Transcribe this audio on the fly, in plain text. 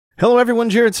Hello everyone,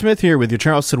 Jared Smith here with your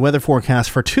Charleston weather forecast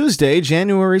for Tuesday,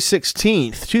 January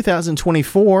 16th,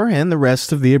 2024, and the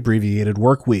rest of the abbreviated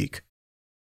work week.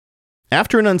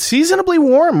 After an unseasonably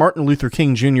warm Martin Luther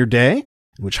King Jr. Day,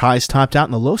 in which highs topped out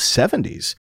in the low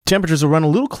 70s, temperatures will run a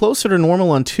little closer to normal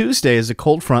on Tuesday as a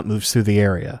cold front moves through the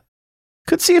area.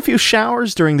 Could see a few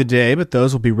showers during the day, but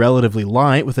those will be relatively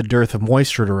light with a dearth of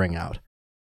moisture to ring out.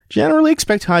 Generally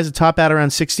expect highs to top out around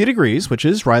 60 degrees, which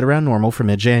is right around normal for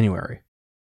mid-January.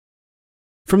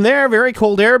 From there, very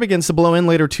cold air begins to blow in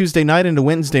later Tuesday night into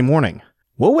Wednesday morning.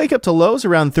 We'll wake up to lows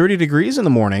around 30 degrees in the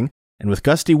morning, and with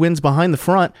gusty winds behind the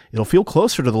front, it'll feel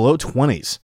closer to the low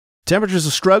 20s. Temperatures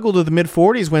will struggle to the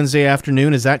mid-40s Wednesday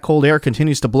afternoon as that cold air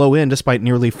continues to blow in despite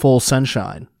nearly full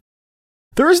sunshine.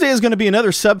 Thursday is going to be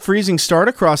another sub-freezing start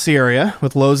across the area,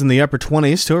 with lows in the upper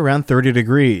 20s to around 30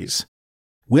 degrees.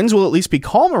 Winds will at least be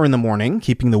calmer in the morning,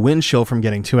 keeping the wind chill from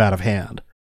getting too out of hand.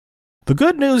 The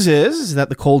good news is that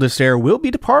the coldest air will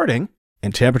be departing,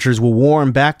 and temperatures will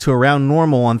warm back to around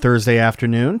normal on Thursday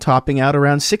afternoon, topping out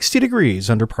around 60 degrees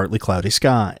under partly cloudy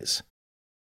skies.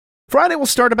 Friday will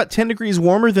start about 10 degrees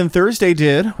warmer than Thursday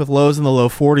did, with lows in the low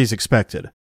 40s expected.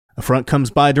 A front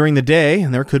comes by during the day,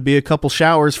 and there could be a couple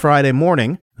showers Friday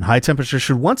morning, and high temperatures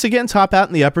should once again top out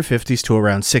in the upper 50s to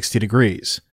around 60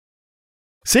 degrees.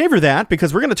 Savor that,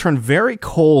 because we're going to turn very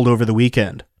cold over the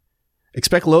weekend.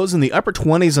 Expect lows in the upper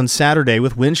 20s on Saturday,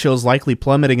 with wind chills likely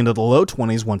plummeting into the low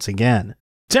 20s once again.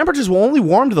 Temperatures will only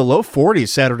warm to the low 40s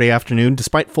Saturday afternoon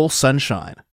despite full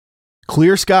sunshine.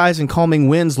 Clear skies and calming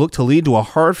winds look to lead to a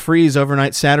hard freeze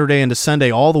overnight Saturday into Sunday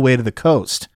all the way to the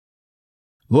coast.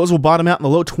 Lows will bottom out in the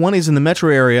low 20s in the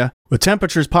metro area, with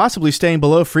temperatures possibly staying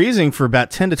below freezing for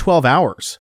about 10 to 12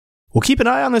 hours. We'll keep an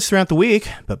eye on this throughout the week,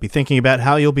 but be thinking about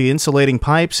how you'll be insulating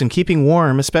pipes and keeping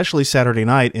warm, especially Saturday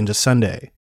night into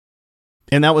Sunday.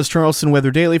 And that was Charleston Weather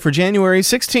Daily for January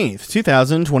 16th,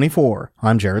 2024.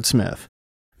 I'm Jared Smith.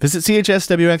 Visit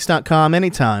chswx.com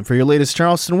anytime for your latest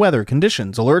Charleston weather,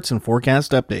 conditions, alerts, and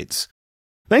forecast updates.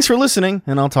 Thanks for listening,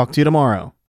 and I'll talk to you tomorrow.